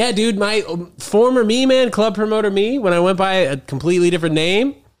 Yeah, dude, my former me, man, club promoter me, when I went by a completely different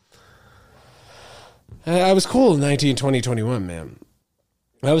name, I was cool in 19, 20, 21, man.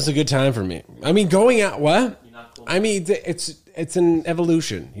 That was a good time for me. I mean, going out, what? I mean, it's an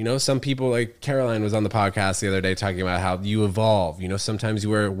evolution. Some people, like Caroline was on the podcast the other day talking about how you evolve. Sometimes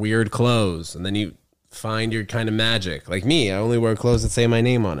you wear weird clothes and then you find your kind of magic. Like me, I only wear clothes that say my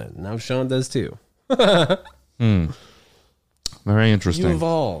name on it. Now Sean does too. Very interesting. You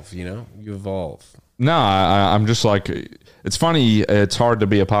evolve, you evolve. No, I'm just like, it's funny. It's hard to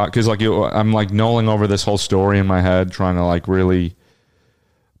be a pot because like I'm like knolling over this whole story in my head, trying to like really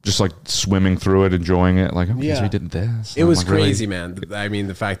just like swimming through it, enjoying it. Like, okay, so we did this. It was like, really- crazy, man. I mean,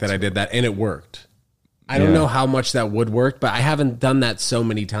 the fact that I did that and it worked. I don't know how much that would work, but I haven't done that so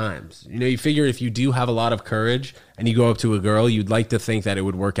many times. You figure if you do have a lot of courage and you go up to a girl, you'd like to think that it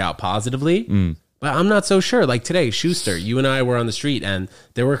would work out positively. But I'm not so sure. Like today, Schuster, you and I were on the street and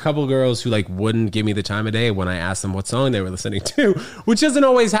there were a couple girls who like wouldn't give me the time of day when I asked them what song they were listening to, which doesn't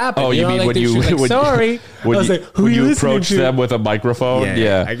always happen. Oh, you mean like, when she you was like, sorry? I was like, who are when you you listening approach to? them with a microphone?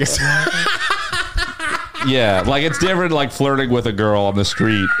 Yeah, I guess. yeah. Like it's different, like flirting with a girl on the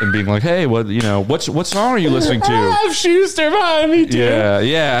street and being like, "Hey, what song are you listening I to?" have Schuster behind me too.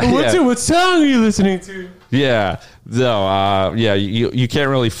 Yeah. What song are you listening to? Yeah. No, you can't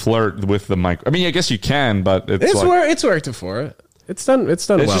really flirt with the mic. I mean, I guess you can, but It's worked before. It's done. It's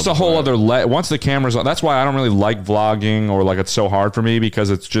it's just a whole other once the camera's on. That's why I don't really like vlogging, or like it's so hard for me, because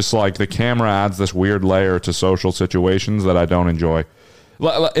it's just like the camera adds this weird layer to social situations that I don't enjoy.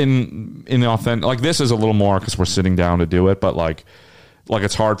 In the authentic, like this is a little more because we're sitting down to do it, but like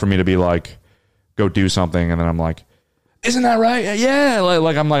it's hard for me to be like, go do something, and then I'm like, isn't that right? Yeah,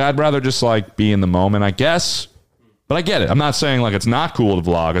 like I'm like, I'd rather just like be in the moment, I guess. But I get it. I'm not saying like it's not cool to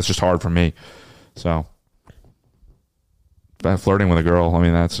vlog. It's just hard for me. So, but flirting with a girl, I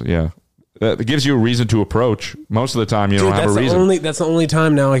mean, that's It gives you a reason to approach. Most of the time, you don't have a reason. That's the only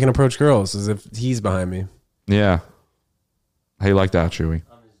time now I can approach girls is if he's behind me. Yeah. How you like that, Chewy?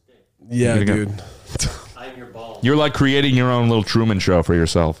 I'm his dick. Yeah, dude. I'm your ball. You're like creating your own little Truman Show for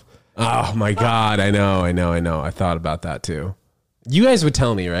yourself. Oh my God. I know. I thought about that too. You guys would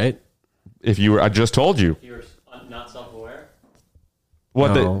tell me, right? If you were, I just told you. If you're not self-aware.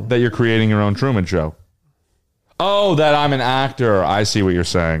 What, No. that you're creating your own Truman Show? Oh, that I'm an actor. I see what you're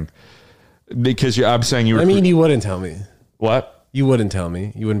saying. Because I'm saying you were... I mean, you wouldn't tell me. What? You wouldn't tell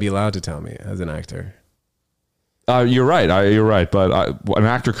me. You wouldn't be allowed to tell me as an actor. You're right. You're right. But an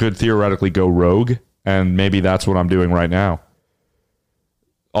actor could theoretically go rogue, and maybe that's what I'm doing right now.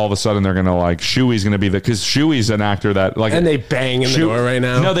 All of a sudden, they're going to like... Shuey's going to be the... Because Shuey's an actor that... like, And they bang in the door right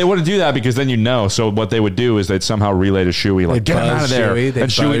now. No, they wouldn't do that because then you know. So what they would do is they'd somehow relay to Shuey, like, get him out of there. Shuey, and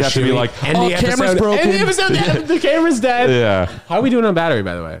Shuey'd have to be like, and oh, the camera's episode, broken. And the episode, the camera's dead. Yeah. How are we doing on battery,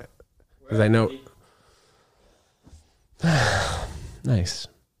 by the way? Because I know... Nice.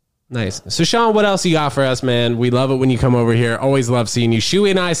 So, Sean, what else you got for us, man? We love it when you come over here. Always love seeing you. Shuey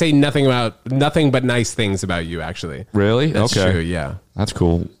and I say nothing but nice things about you, actually. Really? That's okay. true, yeah. That's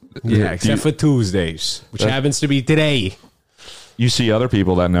cool. Yeah, except for Tuesdays, which happens to be today. You see other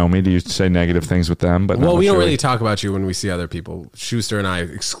people that know me. Do you say negative things with them? But Well, not we with don't Shuey? really talk about you when we see other people. Schuster and I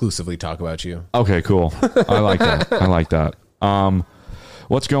exclusively talk about you. Okay, cool. I like that.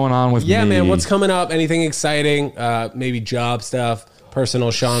 What's going on with me? Yeah, man, what's coming up? Anything exciting? Maybe job stuff,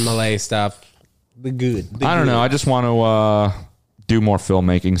 personal Sean Malay stuff. The good. I don't know. I just want to do more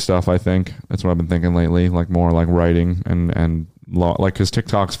filmmaking stuff, I think. That's what I've been thinking lately. Like more like writing and like, because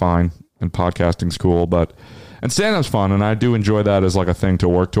TikTok's fine and podcasting's cool, and stand-up's fun, and I do enjoy that as like a thing to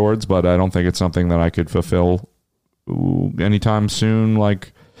work towards, but I don't think it's something that I could fulfill anytime soon,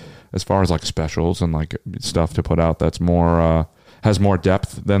 like as far as like specials and like stuff to put out that's more has more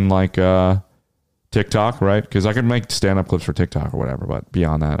depth than like TikTok, right? Because I could make stand-up clips for TikTok or whatever, but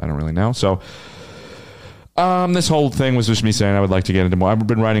beyond that, I don't really know. So this whole thing was just me saying I would like to get into more. I've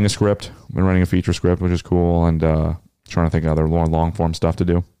been writing a script. I've been writing a feature script, which is cool, and trying to think of other more long-form stuff to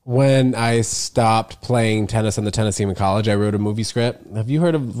do. When I stopped playing tennis on the tennis team in college, I wrote a movie script. Have you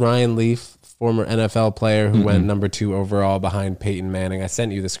heard of Ryan Leaf, former NFL player who went number 2 overall behind Peyton Manning? I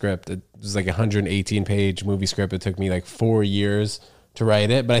sent you the script. It was like a 118-page movie script. It took me like 4 years to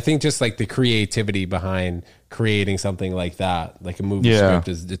write it. But I think just like the creativity behind creating something like that, like a movie script,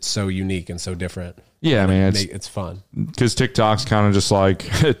 it's so unique and so different. Yeah, I mean, it's fun. Because TikTok's kind of just like,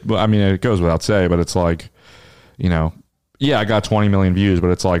 I mean, it goes without saying, but it's like, you know, yeah, I got 20 million views, but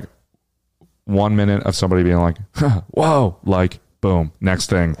it's like 1 minute of somebody being like, whoa, like, boom, next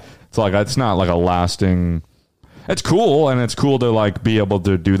thing. It's like, it's not like a lasting, it's cool, and it's cool to like be able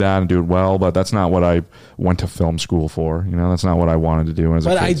to do that and do it well, but that's not what I went to film school for. You know, that's not what I wanted to do as a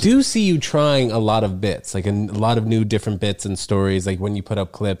kid. But I do see you trying a lot of bits, like a lot of new different bits and stories. Like when you put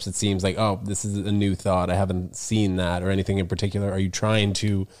up clips, it seems like, oh, this is a new thought. I haven't seen that or anything in particular. Are you trying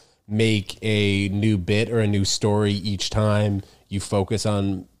to make a new bit or a new story each time you focus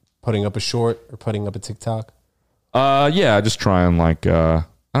on putting up a short or putting up a TikTok? Yeah, I just try and like, I don't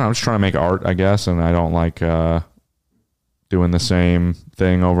know, I'm just trying to make art, I guess, and I don't like doing the same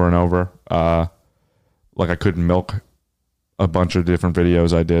thing over and over. Like I couldn't milk a bunch of different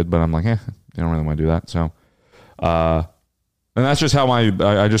videos I did, but I'm like, I don't really want to do that. So, and that's just how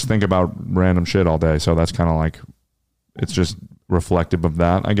I just think about random shit all day. So that's kind of like, it's just reflective of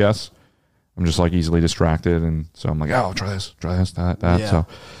that, I guess. I'm just like easily distracted, and so I'm like, oh, try this, that. Yeah.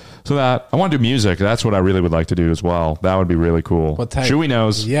 So that I want to do music. That's what I really would like to do as well. That would be really cool. What type? Shuey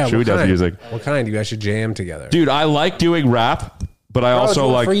knows. Yeah, Shuey does music. What kind? You guys should jam together. Dude, I like doing rap, but I also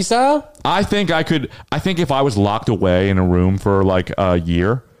like freestyle. I think if I was locked away in a room for like a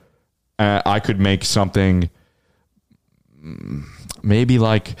year, I could make something. Maybe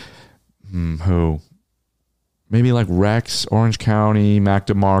like who? Maybe like Rex, Orange County, Mac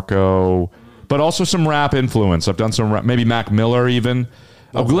DeMarco, but also some rap influence. I've done some rap, maybe Mac Miller even.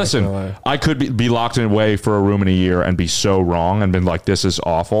 Listen, Miller. I could be locked away for a room in a year and be so wrong and been like, this is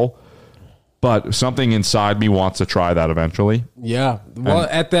awful. But something inside me wants to try that eventually. Yeah. Well,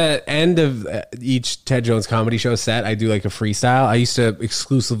 at the end of each Ted Jones comedy show set, I do like a freestyle. I used to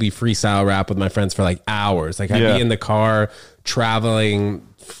exclusively freestyle rap with my friends for like hours. Like I'd be in the car traveling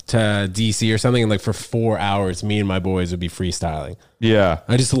to DC or something, and like for 4 hours, me and my boys would be freestyling. Yeah.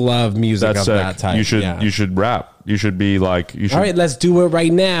 I just love music of that type. You should rap. You should be like, all right, let's do it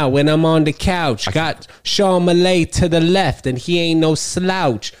right now. When I'm on the couch, got Sean Malay to the left, and he ain't no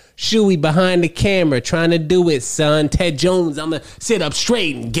slouch. Shuey behind the camera trying to do it, son. Ted Jones, I'm going to sit up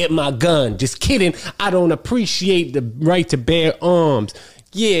straight and get my gun. Just kidding. I don't appreciate the right to bear arms.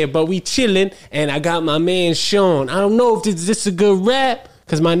 Yeah, but we chilling, and I got my man Sean. I don't know if this is a good rap,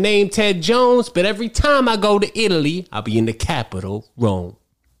 because my name Ted Jones, but every time I go to Italy, I'll be in the capital, Rome.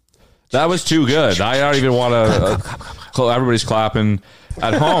 That was too good. I don't even want to. Everybody's clapping.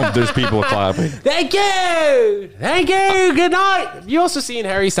 At home, there's people clapping. Thank you. Thank you. Good night. You also seen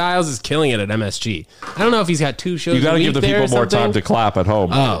Harry Styles is killing it at MSG. I don't know if he's got 2 shows. You got to give the people more time to clap at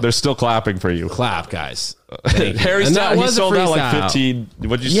home. Oh. They're still clapping for you. Clap, guys. Harry Styles, he sold out like 15.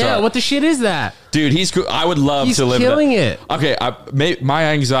 What'd you Yeah, say? what the shit is that? Dude, he's cool. I would love He's to live killing that. it. Okay, my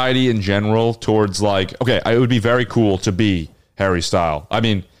anxiety in general towards like, it would be very cool to be Harry Styles. I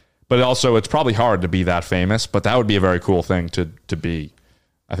mean, but also it's probably hard to be that famous, but that would be a very cool thing to be.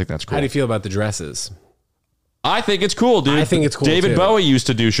 I think that's cool. How do you feel about the dresses? I think it's cool, dude. I think it's cool, David too. Bowie used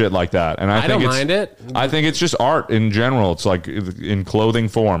to do shit like that, and I think don't it's, mind it. I think it's just art in general. It's like in clothing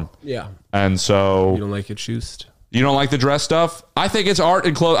form. Yeah. And so You don't like it, Schust? you don't like the dress stuff? I think it's art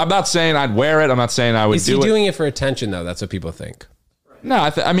in clothes. I'm not saying I'd wear it. I'm not saying I would Is he do it. doing it for attention, though? That's what people think. No,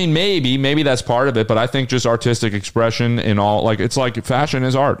 I mean maybe that's part of it, but I think just artistic expression in all, like, it's like fashion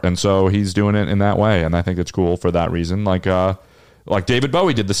is art, and so he's doing it in that way, and I think it's cool for that reason. Like David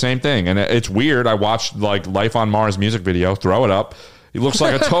Bowie did the same thing, and it's weird. I watched like Life on Mars music video. Throw it up. He looks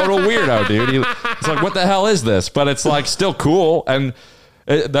like a total weirdo, dude. It's like, what the hell is this? But it's like still cool, and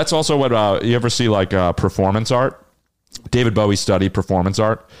that's also what you ever see like performance art. David Bowie studied performance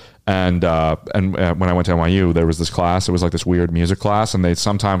art. And when I went to NYU, there was this class. It was like this weird music class, and they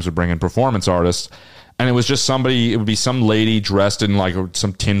sometimes would bring in performance artists. And it was just somebody. It would be some lady dressed in like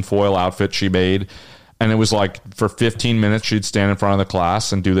some tinfoil outfit she made, and it was like for 15 minutes she'd stand in front of the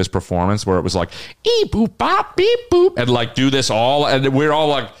class and do this performance where it was like ee boop bop beep boop, and like do this all, and we're all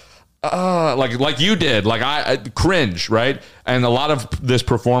like you did, like I cringe, right? And a lot of this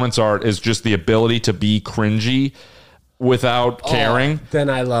performance art is just the ability to be cringy without caring. Then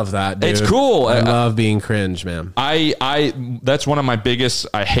I love that, dude. It's cool. I love being cringe, man. I that's one of my biggest.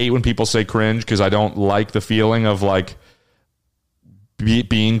 I hate when people say cringe because I don't like the feeling of like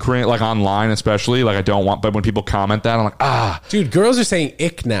being cringe, like online especially. Like I don't want, but when people comment that, I'm like, Dude, girls are saying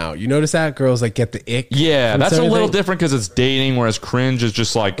ick now. You notice that? Girls like get the ick. yeah, from that's a certain little things. different because it's dating, whereas cringe is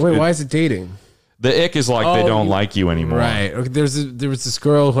just like Wait, why is it dating? the ick is like they don't like you anymore. Right. Okay, there was this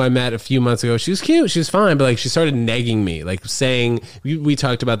girl who I met a few months ago. She was cute. She was fine, but like she started negging me, like saying we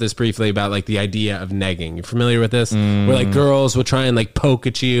talked about this briefly about like the idea of negging. You familiar with this? Where like girls will try and like poke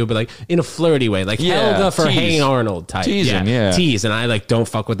at you, but like in a flirty way, like Yeah, Helga for tease. Hey Arnold type. Teasing, yeah. Tease. And I like don't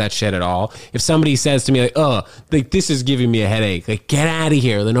fuck with that shit at all. If somebody says to me like, oh, like this is giving me a headache, like get out of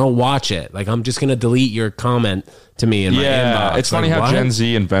here, then don't watch it. Like I'm just gonna delete your comment to me in my inbox. It's funny like, how what? Gen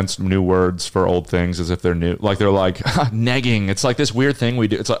Z invents new words for old things as if they're new. Like they're like negging. It's like this weird thing we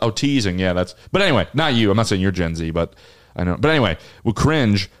do. It's like teasing. Yeah, that's. But anyway, not you. I'm not saying you're Gen Z, but I know. But anyway, with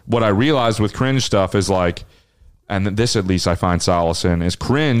cringe, what I realized with cringe stuff is like, and this at least I find solace in, is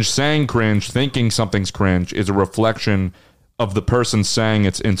cringe. Saying cringe, thinking something's cringe, is a reflection of the person saying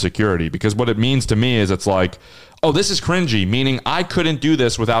it's insecurity. Because what it means to me is it's like, oh, this is cringy, meaning I couldn't do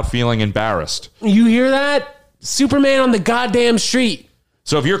this without feeling embarrassed. You hear that? Superman on the goddamn street.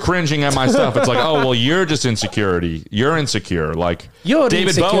 So if you're cringing at my stuff, it's like, oh well, you're just insecurity. You're insecure. Like You're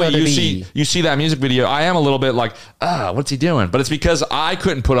David Bowie, insecurity. you see that music video. I am a little bit like, what's he doing? But it's because I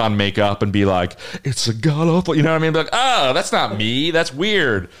couldn't put on makeup and be like, it's a god awful. You know what I mean? Be like, that's not me. That's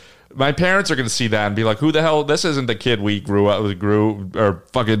weird. My parents are going to see that and be like, who the hell? This isn't the kid we grew or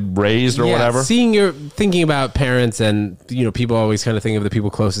fucking raised or whatever. Thinking about parents and, you know, people always kind of think of the people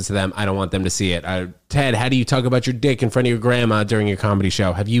closest to them. I don't want them to see it. Ted, how do you talk about your dick in front of your grandma during your comedy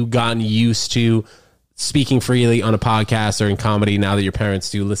show? Have you gotten used to speaking freely on a podcast or in comedy now that your parents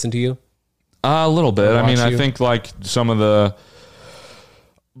do listen to you? A little bit. I mean, watch I you? think like some of the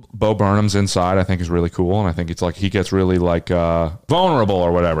Bo Burnham's inside, I think is really cool, and I think it's like he gets really like vulnerable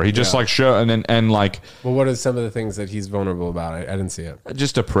or whatever. He just like show and like. Well, what are some of the things that he's vulnerable about? I didn't see it.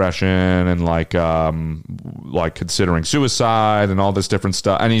 Just depression and like considering suicide and all this different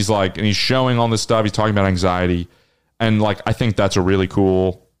stuff. And he's showing all this stuff. He's talking about anxiety, and like I think that's a really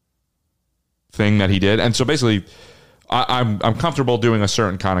cool thing that he did. And so basically, I'm comfortable doing a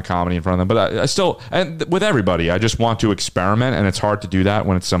certain kind of comedy in front of them, but I still, and with everybody, I just want to experiment, and it's hard to do that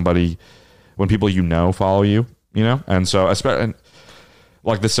when it's when people follow you, and so especially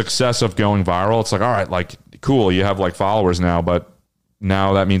like the success of going viral. It's like, all right, like cool, you have like followers now, but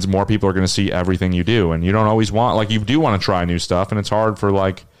now that means more people are going to see everything you do, and you don't always want, like, you do want to try new stuff, and it's hard for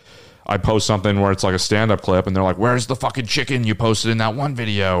like. I post something where it's like a stand-up clip, and they're like, "Where's the fucking chicken you posted in that one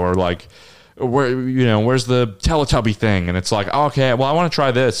video?" Or like. Where's the Teletubby thing? And it's like, okay, well, I want to try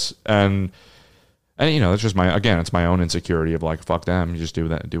this, and And it's just it's my own insecurity of like, fuck them, you just do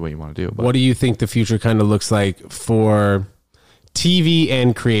that, do what you want to do. But what do you think the future kind of looks like for TV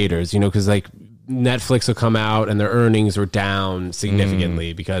and creators? Because like Netflix will come out and their earnings are down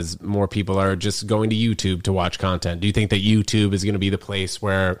significantly because more people are just going to YouTube to watch content. Do you think that YouTube is going to be the place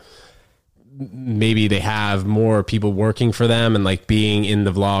where maybe they have more people working for them and like being in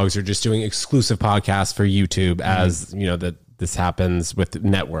the vlogs or just doing exclusive podcasts for YouTube as that this happens with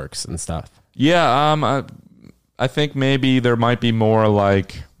networks and stuff? Yeah, I think maybe there might be more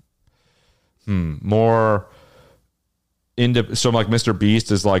like more into, so like Mr.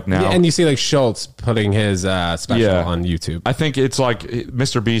 Beast is like now, and you see like Schultz putting his special on YouTube. I think it's like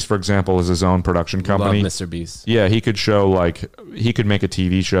Mr. Beast, for example, is his own production company. Love Mr. Beast. Yeah, he could make a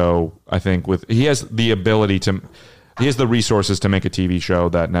TV show. I think he has the ability to. He has the resources to make a TV show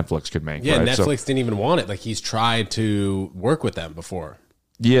that Netflix could make. Yeah, right? Netflix didn't even want it. Like he's tried to work with them before.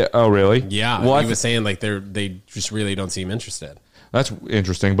 Yeah. Oh, really? Yeah. Well, he was saying like they just really don't seem interested. That's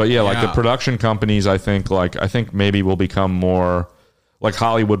interesting. But yeah, like the production companies, I think maybe will become more like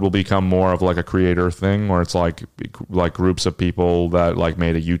Hollywood will become more of like a creator thing where it's like groups of people that like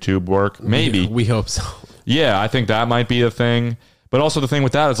made a YouTube work. Maybe. We hope so. Yeah, I think that might be a thing. But also the thing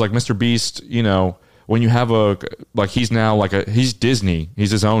with that is like Mr. Beast, when you have he's now he's Disney.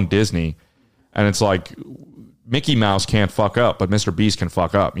 He's his own Disney. And it's like Mickey Mouse can't fuck up, but Mr. Beast can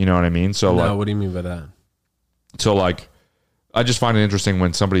fuck up. You know what I mean? So what do you mean by that? So like, I just find it interesting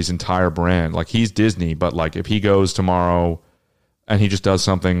when somebody's entire brand, like he's Disney, but like if he goes tomorrow and he just does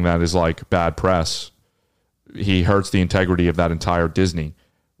something that is like bad press, he hurts the integrity of that entire Disney.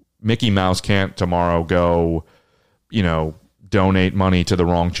 Mickey Mouse can't tomorrow go, donate money to the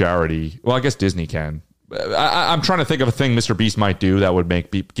wrong charity. Well, I guess Disney can. I'm trying to think of a thing Mr. Beast might do that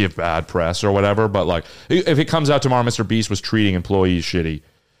would give bad press or whatever. But like, if it comes out tomorrow, Mr. Beast was treating employees shitty.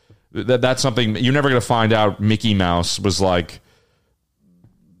 That's something you're never going to find out. Mickey Mouse was like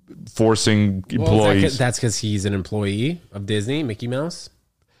forcing employees. That's because he's an employee of Disney, Mickey Mouse.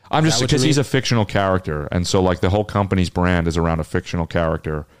 I'm just because he's a fictional character, and so like the whole company's brand is around a fictional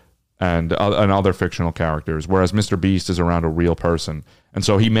character and other fictional characters, whereas Mr. Beast is around a real person, and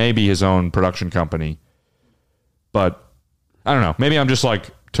so he may be his own production company. But I don't know. Maybe I'm just like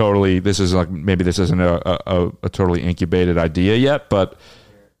totally. Maybe this isn't a totally incubated idea yet, but.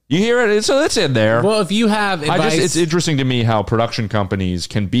 You hear it? So it's in there. Well, if you have advice... it's interesting to me how production companies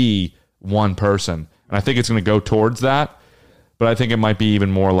can be one person. And I think it's going to go towards that. But I think it might be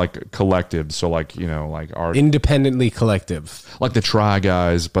even more like collective. So like, like art. Independently collective. Like the Try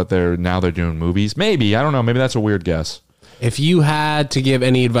Guys, but they're doing movies. Maybe. I don't know. Maybe that's a weird guess. If you had to give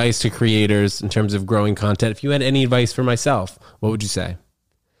any advice to creators in terms of growing content, if you had any advice for myself, what would you say?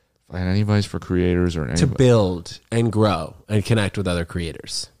 If I had any advice for creators or to build and grow and connect with other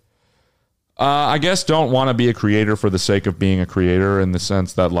creators. I guess don't want to be a creator for the sake of being a creator in the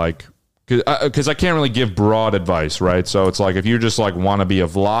sense that like, because I can't really give broad advice, right? So it's like if you just like want to be a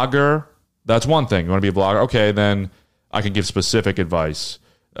vlogger, that's one thing. You want to be a vlogger? Okay, then I can give specific advice.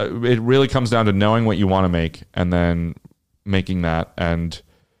 It really comes down to knowing what you want to make and then making that and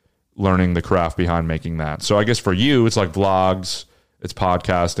learning the craft behind making that. So I guess for you, it's like vlogs, it's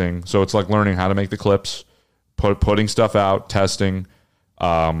podcasting. So it's like learning how to make the clips, putting stuff out, testing,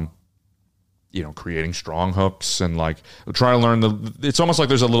 creating strong hooks and like try to learn it's almost like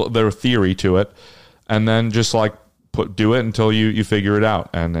there's a theory to it, and then just like do it until you figure it out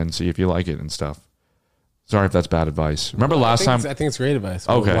and then see if you like it and stuff. Sorry if that's bad advice. Remember last time? I think it's great advice.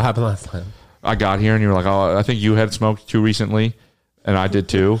 Okay. What happened last time? I got here and you were like, oh, I think you had smoked too recently. And I did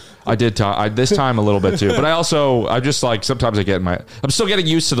too. I did this time a little bit too. But I just like sometimes I'm still getting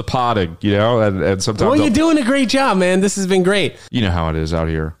used to the potting, and sometimes. Well, you're doing a great job, man. This has been great. You know how it is out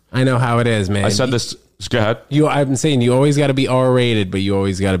here. I know how it is, man. I said this. Go ahead. I've been saying you always got to be R-rated, but you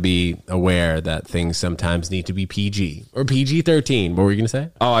always got to be aware that things sometimes need to be PG or PG-13. What were you going to say?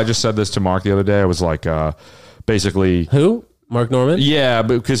 Oh, I just said this to Mark the other day. I was like, basically. Who? Mark Norman? Yeah,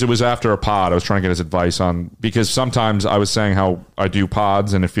 because it was after a pod. I was trying to get his advice on, because sometimes I was saying how I do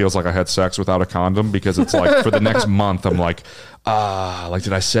pods and it feels like I had sex without a condom, because it's like for the next month, I'm like,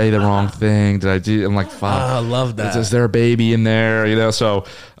 did I say the wrong thing? Did I do? I'm like, fuck. I love that. Is there a baby in there? So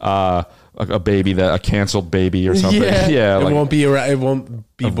a baby, a canceled baby or something. Yeah. It won't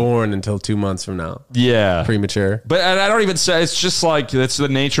be born until 2 months from now. Yeah. Premature. But I don't even say, it's just like, that's the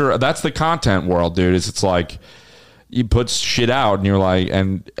nature. That's the content world, dude. It's like, you put shit out and you're like,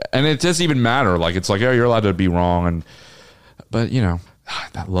 and it doesn't even matter. Like, it's like, oh, you're allowed to be wrong. But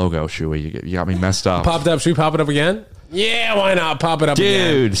that logo, Shuey, you got me messed up. Popped up. Should we pop it up again? Yeah, why not? Pop it up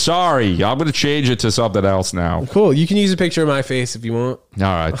again. Dude, sorry. I'm going to change it to something else now. Cool. You can use a picture of my face if you want. All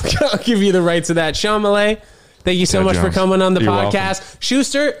right. I'll give you the rights of that. Sean Malay, thank you so Ted much for Jones. coming on the You're podcast. welcome.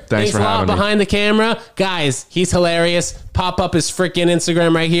 Schuster, thanks for a lot having me. behind the camera. Guys, he's hilarious. Pop up his freaking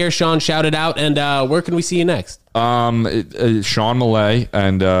Instagram right here. Sean, shout it out. And where can we see you next? Sean Malay,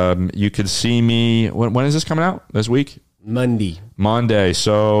 and you could see me. When is this coming out? This week? Monday.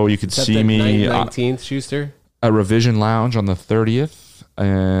 So you could see me 19th, Schuster. at Revision Lounge on the 30th,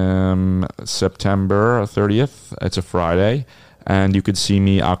 September 30th. It's a Friday. And you could see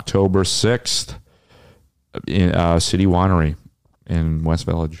me October 6th in City Winery in West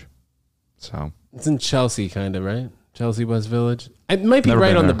Village. So It's in Chelsea, kind of, right? Chelsea, West Village. It might be Never right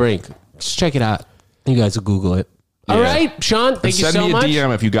been on the there. brink. Just check it out. You guys will Google it. All Yeah. right, Sean, thank you send so me a much.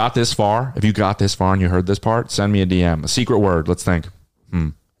 DM if you got this far. If you got this far and you heard this part, send me a DM. A secret word. Let's think.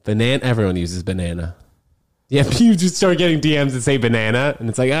 Banana. Everyone uses banana. Yeah, you just start getting DMs that say banana, and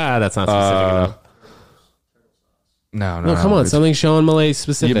it's like, that's not specific enough. No, No, come on, something Sean Malay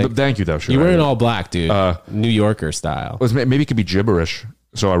specific. Yeah, but thank you though. Sure. You're wearing all black, dude. New Yorker style. Maybe it could be gibberish.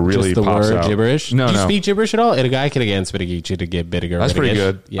 So I really Just the pops word out. gibberish. No, Do you no. speak gibberish at all? A guy could again spit a geek to get bit That's pretty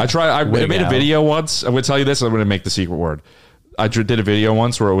good. Yeah. I tried. I made a video once. I'm going to tell you this. I'm going to make the secret word. I did a video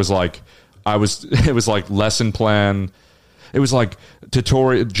once where it was like, it was like lesson plan. It was like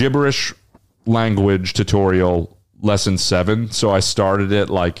tutorial gibberish language tutorial lesson 7. So I started it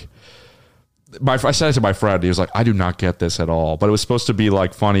like, I said it to my friend. He was like, I do not get this at all. But it was supposed to be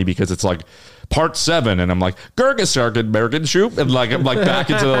like funny because it's like part 7. And I'm like, Gergesarkin, Bergen Shoop. And like, I'm like back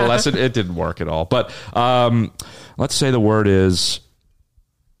into the lesson. It didn't work at all. But let's say the word is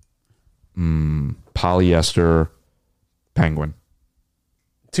polyester penguin.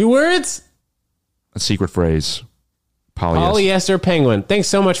 2 words? A secret phrase. Polyester penguin. Thanks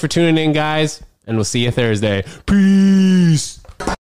so much for tuning in, guys. And we'll see you Thursday. Peace.